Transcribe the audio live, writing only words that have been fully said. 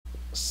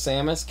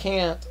Samus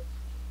can't.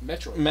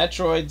 Metroid.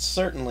 Metroid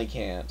certainly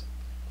can't.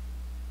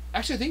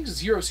 Actually, I think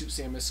Zero Suit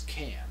Samus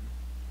can.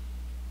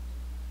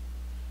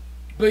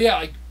 But yeah,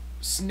 like,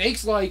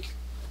 Snake's like...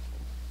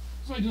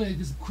 So I do like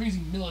this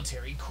crazy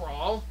military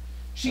crawl.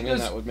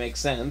 That would make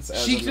sense.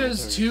 She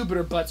does too, but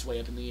her butt's way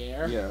up in the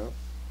air. Yeah.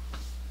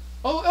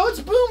 Oh, it's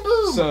Boom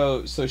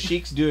Boom! So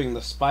Sheik's doing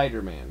the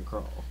Spider-Man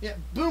crawl. Yeah,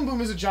 Boom Boom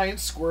is a giant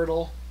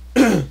Squirtle.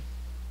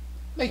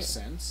 Makes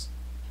sense.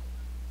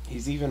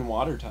 He's even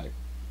water type.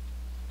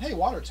 Hey,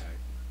 water type.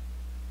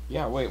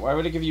 Yeah, wait, why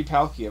would it give you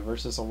Palkia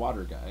versus a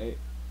water guy?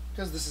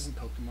 Because this isn't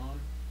Pokemon.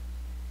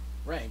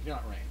 Rank,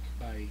 not rank.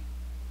 By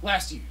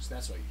last use,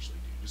 that's what I usually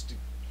do. Just to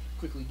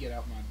quickly get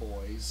out my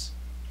boys.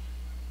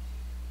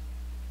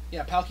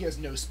 Yeah, Palkia has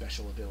no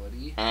special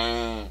ability.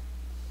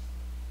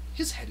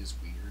 His head is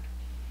weird.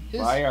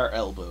 By our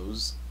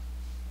elbows.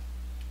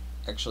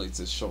 Actually, it's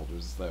his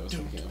shoulders that I was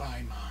thinking. Don't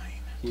buy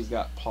mine. He's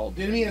got Paul.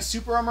 The enemy has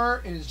super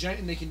armor and is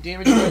giant, and they can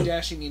damage you by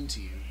dashing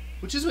into you,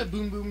 which is what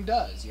Boom Boom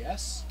does.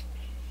 Yes,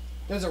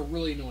 that's a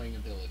really annoying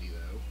ability,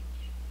 though.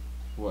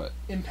 What?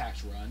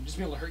 Impact Run, just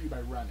be able to hurt you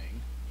by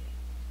running.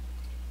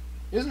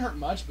 It doesn't hurt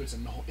much, but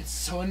it's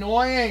so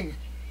annoying.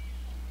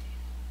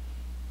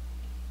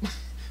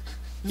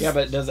 Yeah,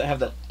 but does it have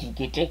the...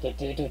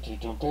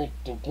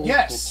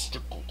 Yes!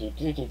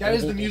 That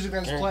is the music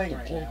that's playing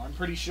right now, I'm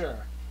pretty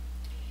sure.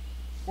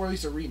 Or at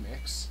least a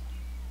remix.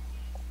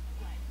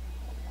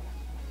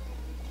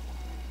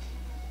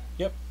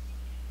 Yep.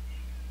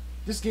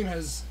 This game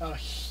has a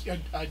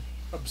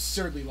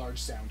absurdly large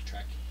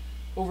soundtrack.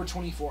 Over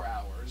 24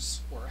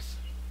 hours worth.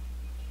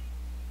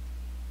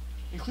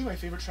 Include my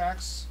favorite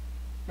tracks.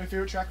 My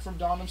favorite track from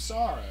Dawn of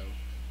Sorrow.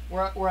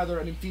 Or rather,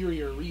 an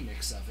inferior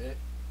remix of it.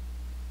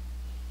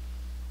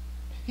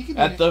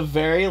 At the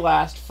very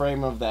last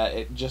frame of that,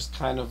 it just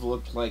kind of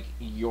looked like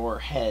your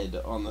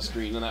head on the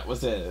screen, and that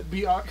was it.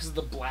 Beyond, because of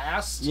the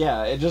blast?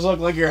 Yeah, it just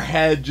looked like your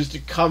head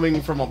just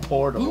coming from a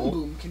portal. Boom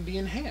Boom can be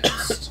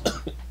enhanced.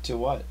 To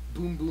what?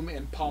 Boom Boom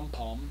and Pom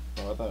Pom.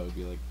 Oh, I thought it would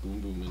be like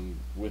Boom Boom and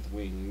with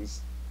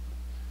wings.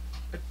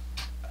 A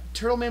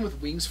Turtle Man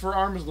with wings for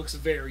arms looks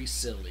very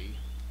silly.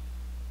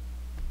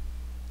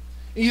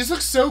 He just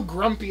looks so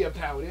grumpy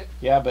about it.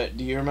 Yeah, but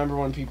do you remember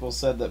when people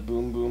said that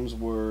Boom Booms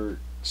were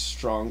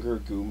stronger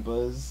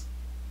Goombas?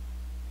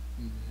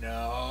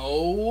 No.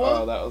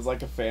 Oh, that was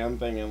like a fan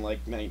thing in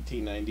like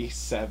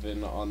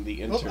 1997 on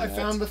the internet. Oh, I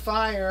found the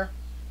fire.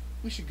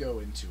 We should go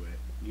into it.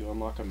 You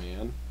unlock a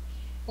man?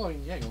 Well,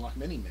 yeah, you unlock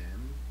many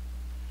men.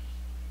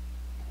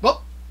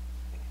 Well,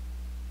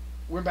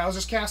 we're in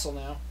Bowser's Castle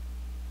now.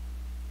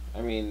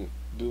 I mean,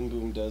 Boom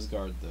Boom does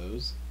guard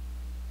those.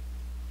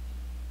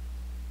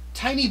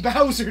 Tiny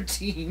Bowser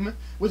team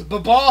with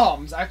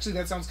bombs. Actually,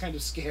 that sounds kind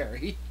of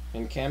scary.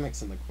 And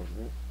Kamek's in the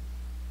corner.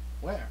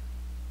 Where?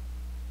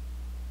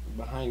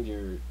 Behind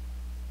your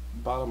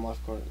bottom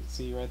left corner.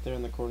 See right there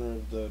in the corner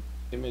of the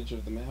image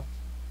of the map?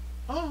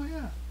 Oh,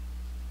 yeah.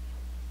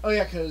 Oh,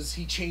 yeah, because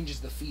he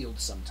changes the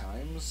field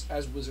sometimes,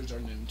 as wizards are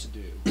known to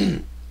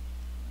do.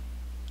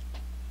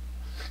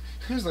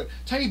 Here's the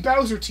Tiny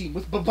Bowser team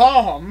with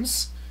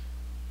bombs.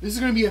 This is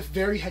going to be a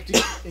very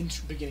hectic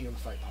beginning of the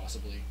fight,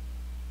 possibly.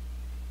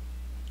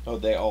 Oh,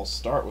 they all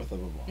start with a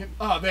bomb. Yep.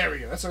 Oh, there we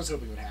go. That's what I was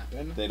hoping would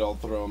happen. They'd all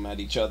throw them at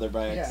each other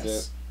by accident.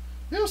 Yes.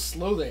 Look how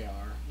slow they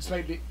are. This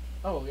might be...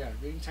 Oh, yeah.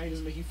 Being tiny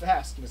doesn't make you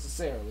fast,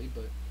 necessarily,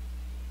 but...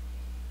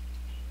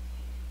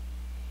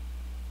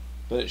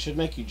 But it should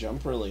make you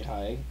jump really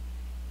high.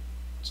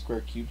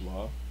 Square cube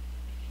law.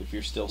 If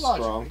you're still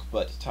Logically. strong,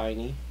 but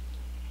tiny.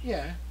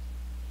 Yeah.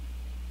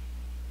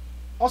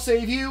 I'll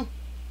save you.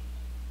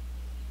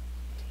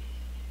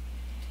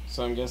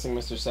 So I'm guessing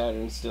Mr.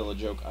 Saturn's still a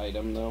joke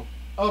item, though.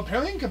 Oh,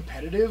 apparently in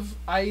competitive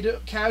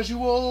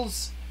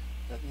casuals,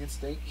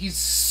 he's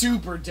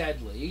super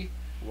deadly.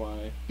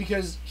 Why?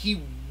 Because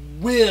he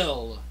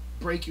will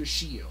break your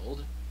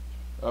shield.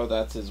 Oh,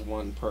 that's his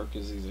one perk,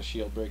 is he's a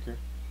shield breaker?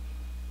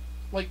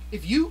 Like,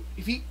 if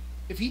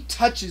he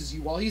touches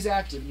you while he's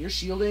active and you're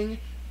shielding,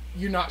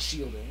 you're not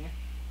shielding.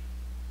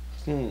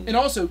 And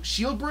also,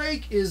 shield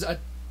break is a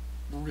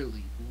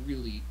really,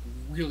 really,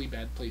 really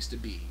bad place to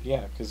be.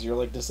 Yeah, because you're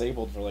like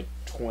disabled for like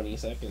 20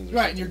 seconds.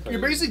 Right, and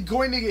you're basically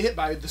going to get hit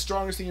by the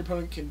strongest thing your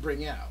opponent can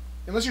bring out.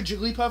 Unless you're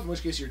Jigglypuff, in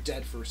which case you're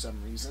dead for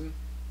some reason.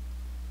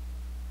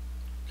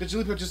 Because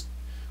Jigglypuff just...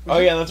 Oh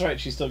yeah, that's right,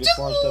 she still gets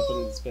launched up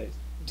into space.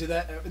 Did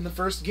that in the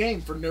first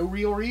game for no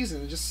real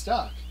reason, it just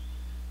stuck.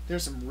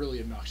 There's some really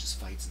obnoxious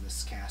fights in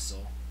this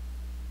castle.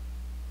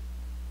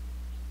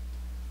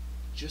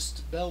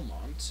 Just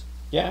Belmont.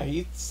 Yeah,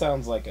 he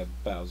sounds like a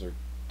Bowser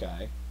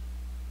guy.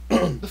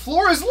 The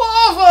floor is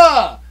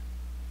lava!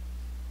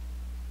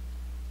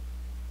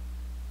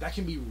 That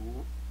can be...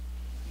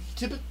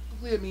 Typically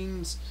it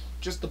means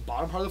just the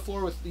bottom part of the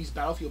floor with these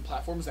battlefield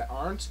platforms that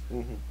aren't.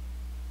 Mm-hmm.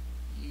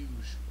 Usually.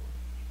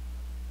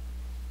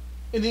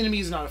 And the enemy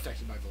is not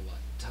affected by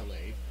the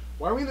delay.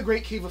 Why are we in the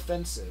Great Cave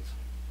Offensive?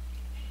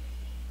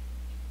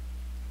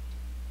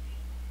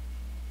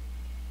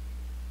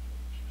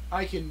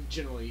 I can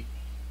generally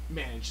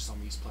manage this on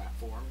these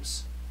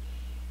platforms.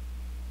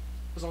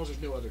 As long as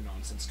there's no other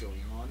nonsense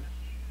going on.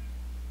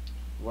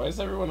 Why is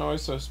everyone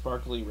always so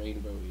sparkly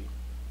rainbowy?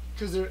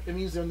 Because it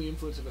means they're in the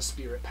influence of a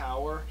spirit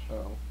power.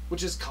 Oh.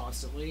 Which is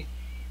constantly.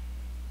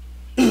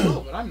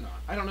 Oh, but I'm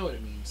not. I don't know what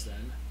it means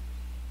then.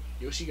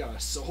 Yoshi got a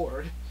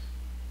sword.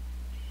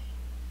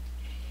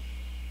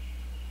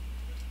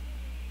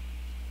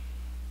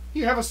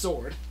 You have a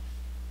sword.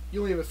 You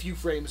only have a few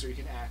frames where you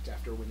can act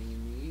after winning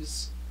in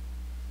these.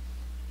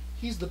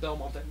 He's the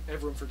Belmont that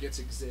everyone forgets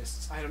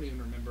exists. I don't even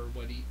remember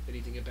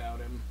anything about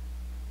him.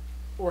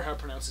 Or how to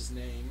pronounce his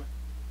name.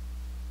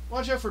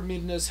 Watch out for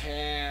Midna's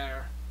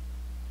hair.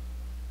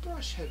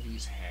 Brush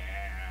Heavy's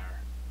hair.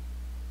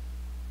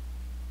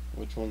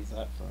 Which one's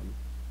that from?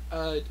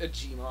 A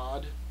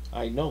Gmod.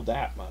 I know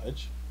that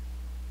much.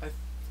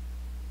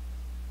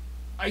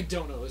 I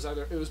don't know.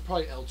 It was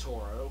probably El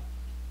Toro.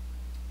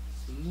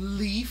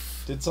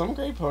 Leaf. Did some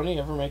Grey Pony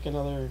ever make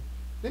another?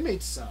 They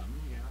made some,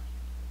 yeah.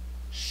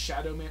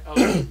 Shadow Man.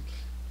 Oh,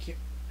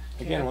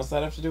 Again, what's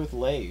that have to do with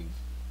Lave?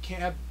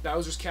 Can't have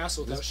Bowser's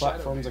Castle without This Shadow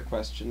platform's Man. a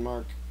question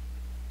mark.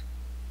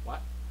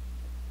 What?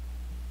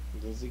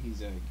 The Ziggy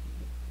Zag.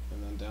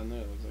 And then down there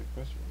it looks like a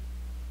question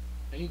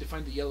mark. I need to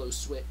find the yellow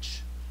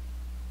switch.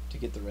 To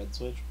get the red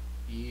switch?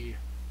 Yeah.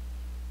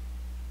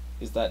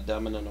 Is that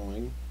dumb and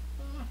annoying?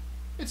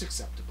 It's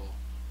acceptable.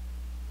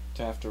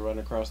 To have to run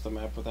across the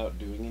map without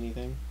doing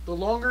anything? The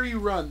longer you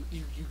run,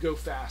 you go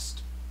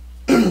fast.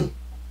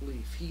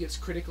 Leaf. He gets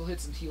critical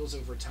hits and heals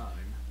over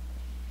time.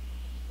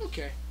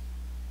 Okay.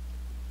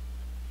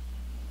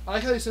 I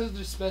like how they said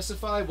to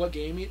specify what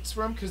game it's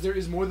from, because there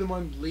is more than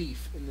one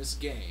Leaf in this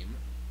game.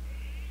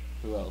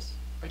 Who else?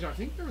 I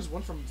think there was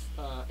one from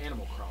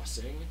Animal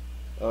Crossing.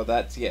 Oh,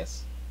 that's,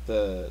 yes.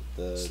 The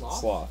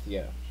sloth,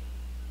 yeah.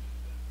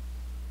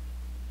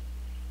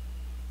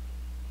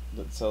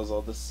 That sells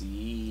all the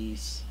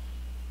C's.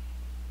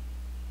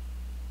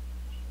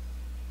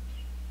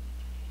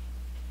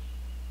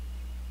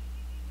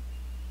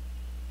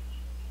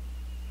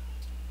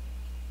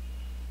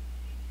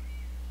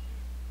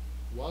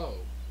 Whoa.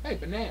 Hey,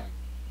 banana.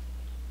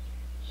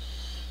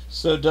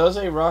 So does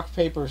a rock,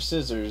 paper,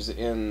 scissors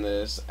in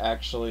this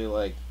actually,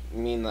 like,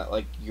 mean that,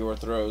 like, your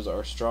throws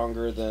are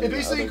stronger than It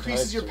basically other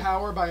increases types, your or-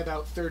 power by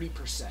about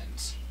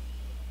 30%.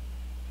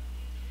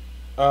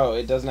 Oh,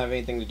 it doesn't have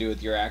anything to do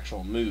with your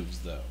actual moves,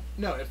 though.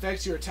 No, it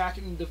affects your attack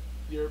and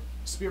your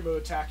spirit mode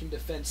attack and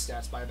defense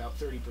stats by about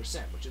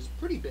 30%, which is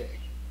pretty big.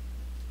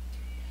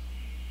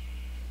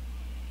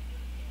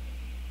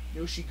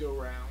 Yoshi go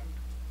round.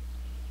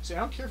 See, I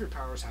don't care if your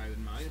power is higher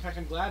than mine. In fact,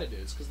 I'm glad it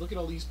is, because look at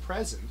all these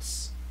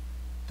presents.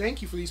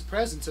 Thank you for these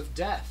presents of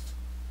death.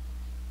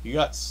 You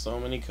got so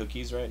many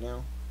cookies right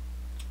now.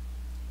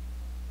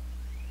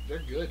 They're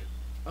good.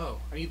 Oh,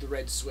 I need the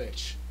red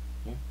switch.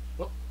 Yeah.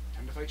 Well,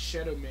 time to fight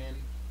Shadow Man.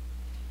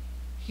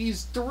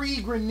 He's 3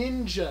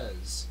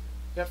 Greninjas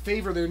that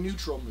favor their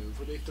neutral move,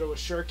 where they throw a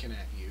shuriken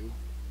at you.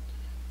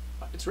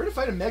 It's rare to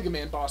fight a Mega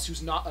Man boss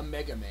who's not a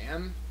Mega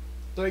Man,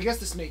 but I guess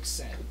this makes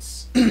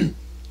sense.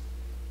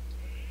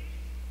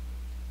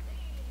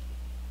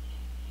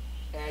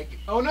 Egg.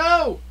 Oh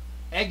no!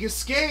 Egg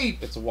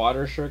escape! It's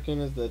water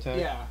shuriken is the attack?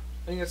 Yeah,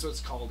 I think that's what it's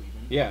called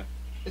even. Yeah.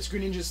 It's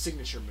Greninja's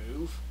signature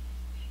move.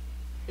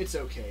 It's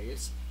okay.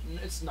 It's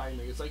not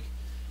even. It's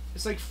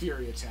like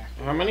Fury attack.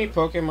 How many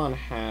Pokemon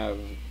have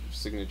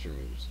signature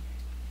moves?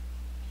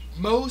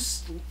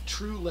 Most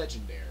true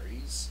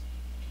legendaries.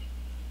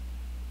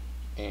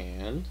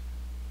 And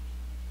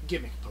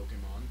Gimmick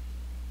Pokemon.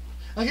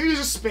 Like if he was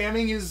just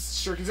spamming his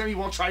shurikens at me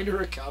while trying to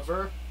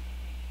recover.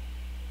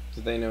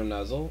 do they know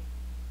Nuzzle?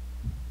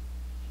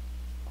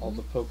 All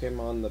the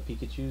Pokemon, the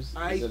Pikachus?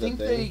 I think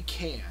they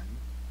can.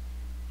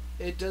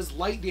 It does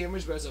light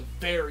damage, but has a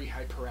very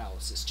high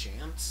paralysis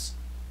chance.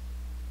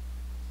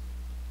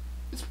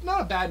 It's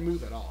not a bad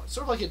move at all. It's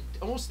sort of like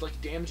almost like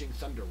damaging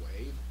Thunder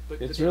Wave.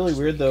 But It's really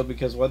weird though,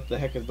 because what the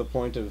heck is the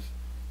point of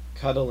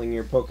cuddling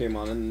your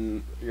Pokemon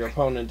and your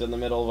opponent in the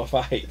middle of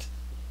a fight?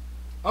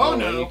 Oh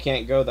and no! You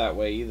can't go that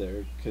way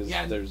either, because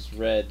Yeah. there's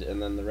red,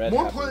 and then the red.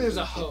 More happens importantly, there's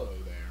a and- Ho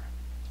there.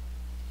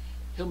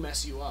 He'll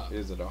mess you up.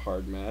 Is it a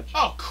hard match?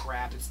 Oh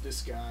crap! It's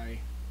this guy.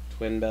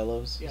 Twin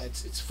Bellows? Yeah,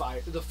 it's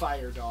the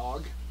fire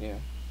dog. Yeah.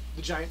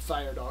 The giant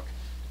fire dog.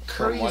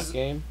 From what Curry's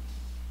game?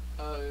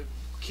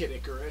 Kid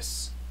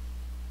Icarus.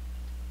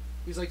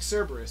 He's like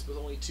Cerberus with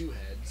only 2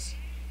 heads.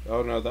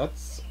 Oh no, that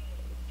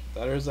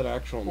is an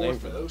actual name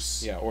for Orthos.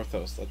 this. Yeah,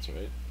 Orthos, that's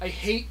right. I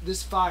hate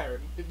this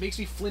fire. It makes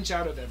me flinch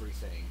out of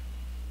everything.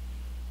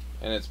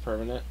 And it's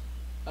permanent?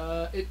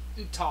 It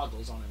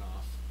toggles on and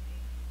off.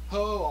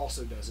 Ho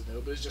also does it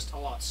though, but it's just a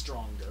lot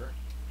stronger.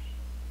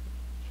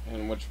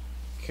 And which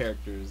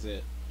character is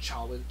it?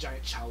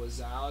 Giant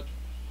Charizard.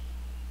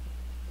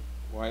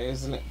 Why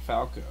isn't it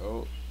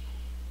Falco?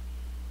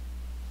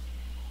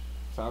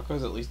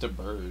 Falco's at least a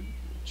bird.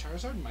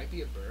 Charizard might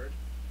be a bird.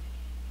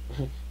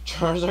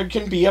 Charizard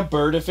can be a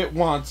bird if it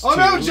wants Oh to.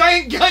 no,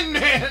 Giant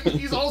Gunman!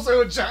 He's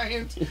also a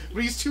giant,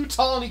 but he's too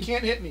tall and he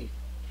can't hit me.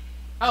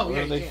 Oh, Where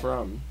yeah, are they he can.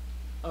 from?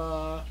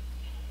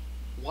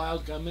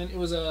 Wild Gunman. It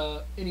was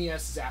a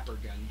NES Zapper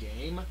gun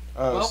game.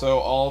 Oh, Well, so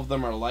all of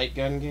them are light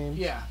gun games?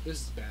 yeah,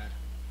 this is bad.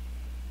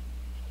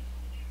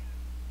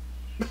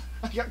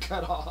 I got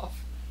cut off.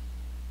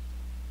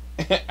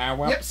 Ow,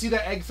 ow. Yep, see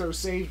that egg throw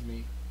saved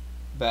me.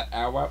 That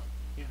ow, ow.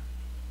 Yeah.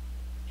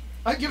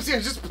 I keep seeing I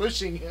was just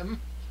pushing him.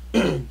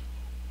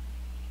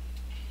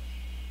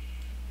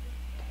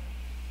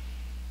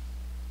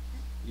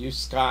 You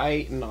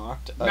sky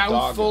knocked a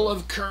Mouthful doggo.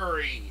 of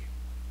curry.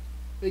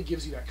 It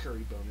gives you that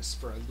curry bonus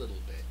for a little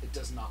bit. It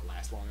does not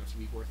last long enough to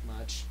be worth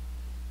much.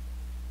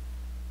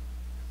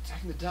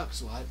 Attacking the duck,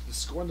 so I'll have the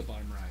score on the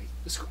bottom right.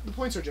 The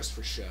points are just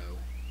for show.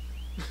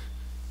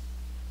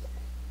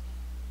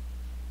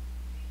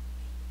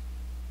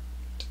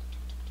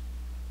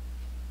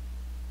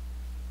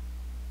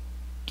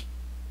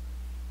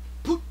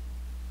 Poop.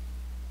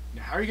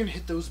 Now, how are you going to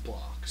hit those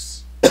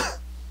blocks?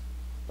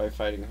 By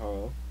fighting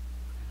Ho.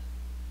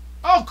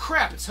 Oh,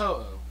 crap, it's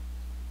Ho-Oh.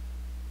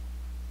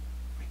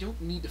 I don't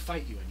need to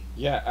fight you anymore.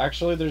 Yeah,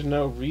 actually, there's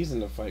no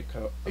reason to fight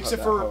Except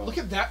that for, Ho-Oh. look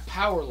at that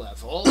power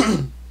level.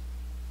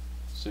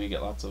 So you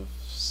get lots of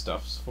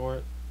stuffs for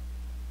it.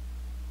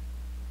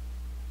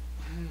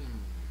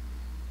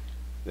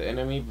 The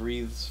enemy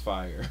breathes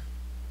fire.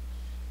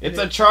 It's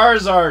a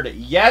Charizard!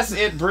 Yes,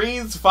 it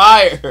breathes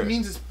fire! It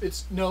means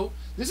it's no,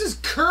 this is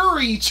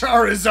Curry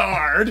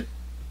Charizard!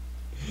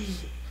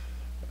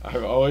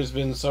 I've always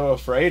been so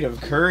afraid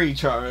of Curry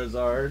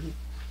Charizard.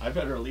 I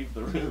better leave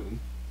the room.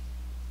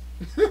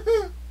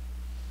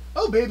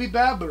 Oh, baby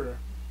Babber.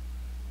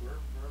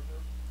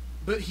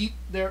 But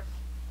there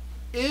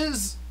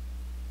is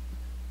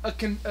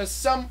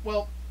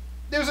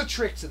there's a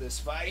trick to this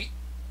fight.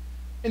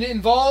 And it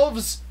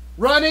involves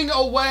running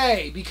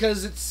away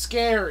because it's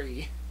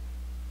scary.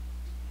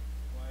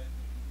 Why is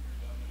it easier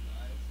dumb and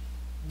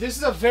dies? This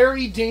is a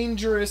very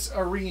dangerous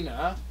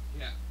arena.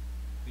 Yeah.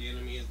 The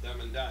enemy is dumb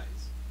and dies.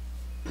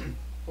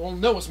 Well,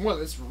 no, it's more.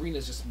 This arena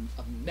is just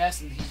a mess.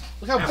 And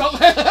look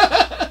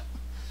how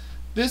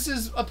this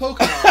is a Pokemon.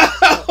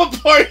 Oh,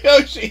 poor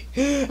Yoshi!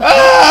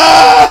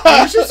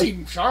 Ah! You should see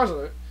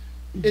Charizard.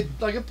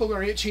 Like a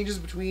Pokemon, it changes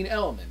between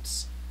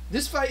elements.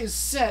 This fight is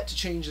set to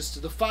change this to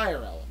the fire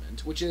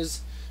element, which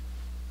is,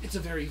 it's a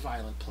very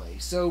violent play.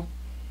 So,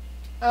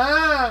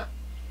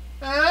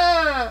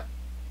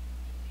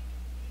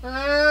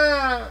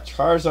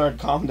 Charizard,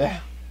 calm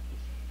down.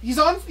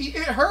 it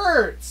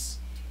hurts.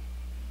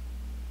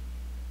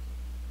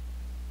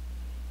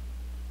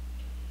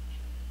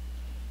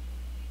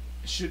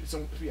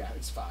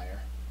 It's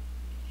fire.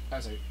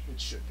 It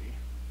should be.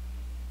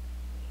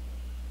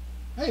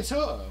 Hey, it's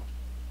Ho-Oh.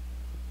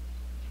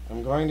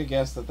 I'm going to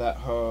guess that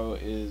Ho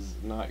is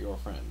not your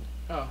friend.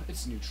 Oh,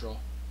 it's neutral.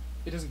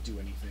 It doesn't do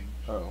anything.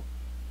 Oh.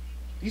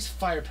 These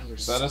fire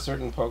pillars Is that a suck.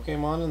 certain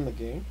Pokemon in the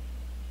game?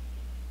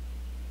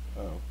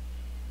 Oh.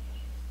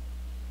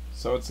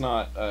 So it's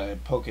not a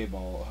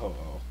Pokeball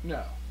Ho-Oh.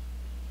 No.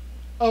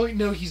 Oh, wait,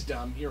 no, he's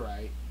dumb. You're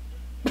right.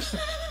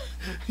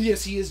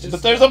 Yes, he is just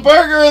But there's dumb. a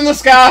burger in the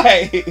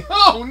sky!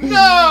 Oh,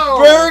 no!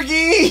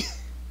 Burgie!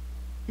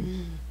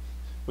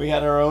 We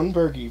had our own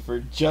Burgie for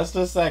just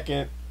a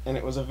second, and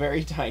it was a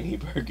very tiny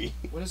Burgie.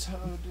 What does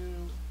Ho-Oh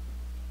do?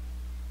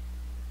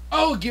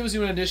 Oh, it gives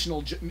you an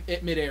additional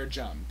mid-air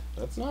jump.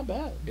 That's not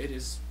bad. It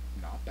is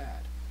not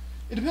bad.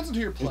 It depends on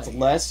who you're playing. It's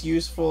less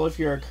useful if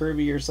you're a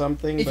Kirby or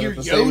something. If but you're at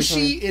the same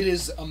Yoshi, time, it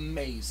is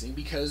amazing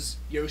because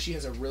Yoshi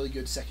has a really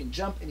good second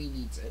jump and he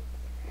needs it.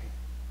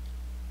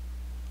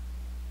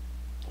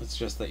 it's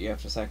just that you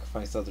have to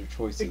sacrifice other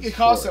choices. It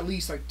costs for at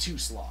least like 2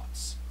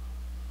 slots.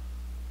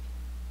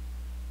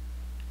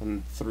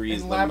 And 3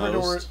 is And the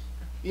Labrador, most.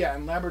 yeah,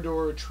 and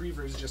Labrador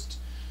Retriever is just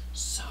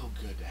so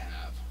good to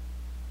have.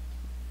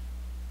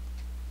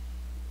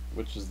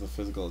 Which is the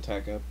physical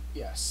attack up.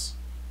 Yes,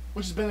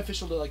 which is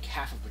beneficial to like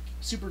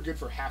super good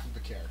for half of the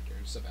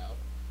characters. About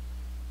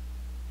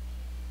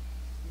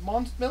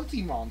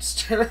Melty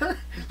Monster.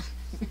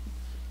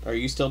 Are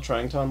you still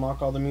trying to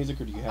unlock all the music,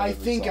 or do you have I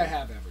every think song? I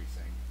have everything.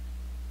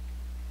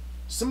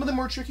 Some of them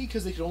were tricky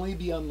because they could only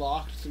be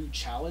unlocked through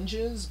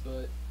challenges,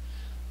 but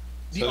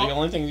So the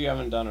only things you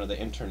haven't done are the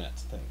internet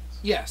things.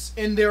 yes,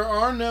 and there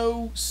are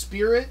no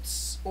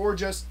spirits or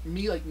just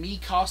me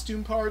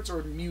costume parts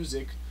or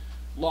music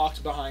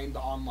locked behind the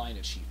online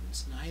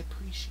achievements, and I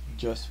appreciate it.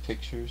 Just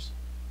pictures.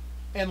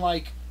 And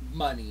like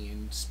money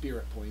and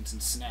spirit points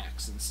and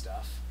snacks and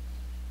stuff,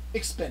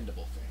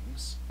 expendable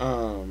things.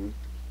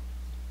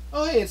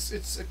 Oh hey, it's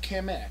a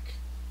Kamek.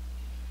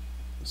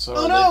 So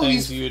Oh, are no, there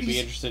things he's- you would be he's-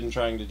 interested in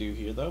trying to do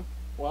here, though?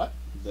 What?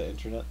 The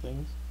internet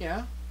things?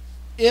 Yeah,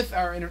 if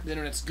our the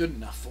internet's good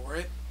enough for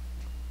it.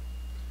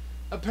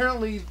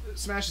 Apparently,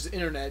 Smash's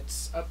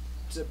internet's up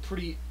to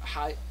pretty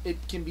high.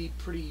 It can be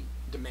pretty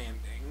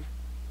demanding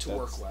to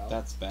work well.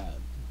 That's bad.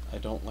 I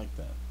don't like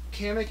that.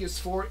 Kamek is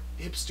for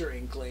hipster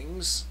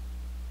inklings.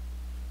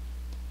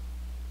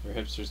 They're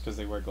hipsters because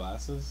they wear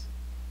glasses?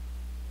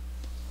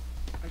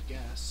 I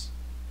guess.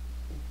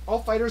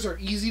 All fighters are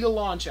easy to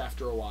launch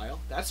after a while.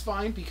 That's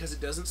fine because it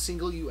doesn't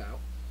single you out.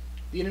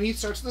 The enemy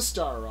starts with a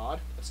Star Rod.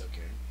 That's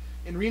okay.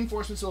 And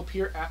reinforcements will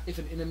appear if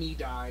an enemy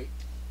die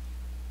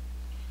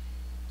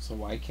So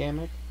why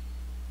Kamek?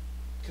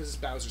 Because it's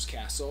Bowser's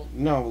castle.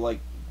 No, like,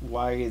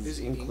 why is Is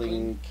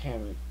Inkling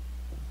Kamek?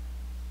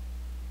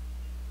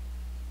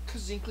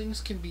 Because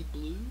Inklings can be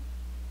blue.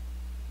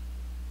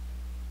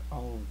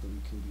 All of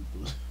them can be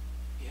blue.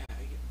 Yeah,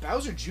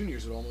 Bowser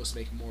Jr.'s would almost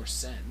make more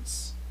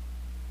sense.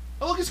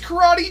 Oh, look, it's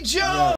Karate Joe! Yeah.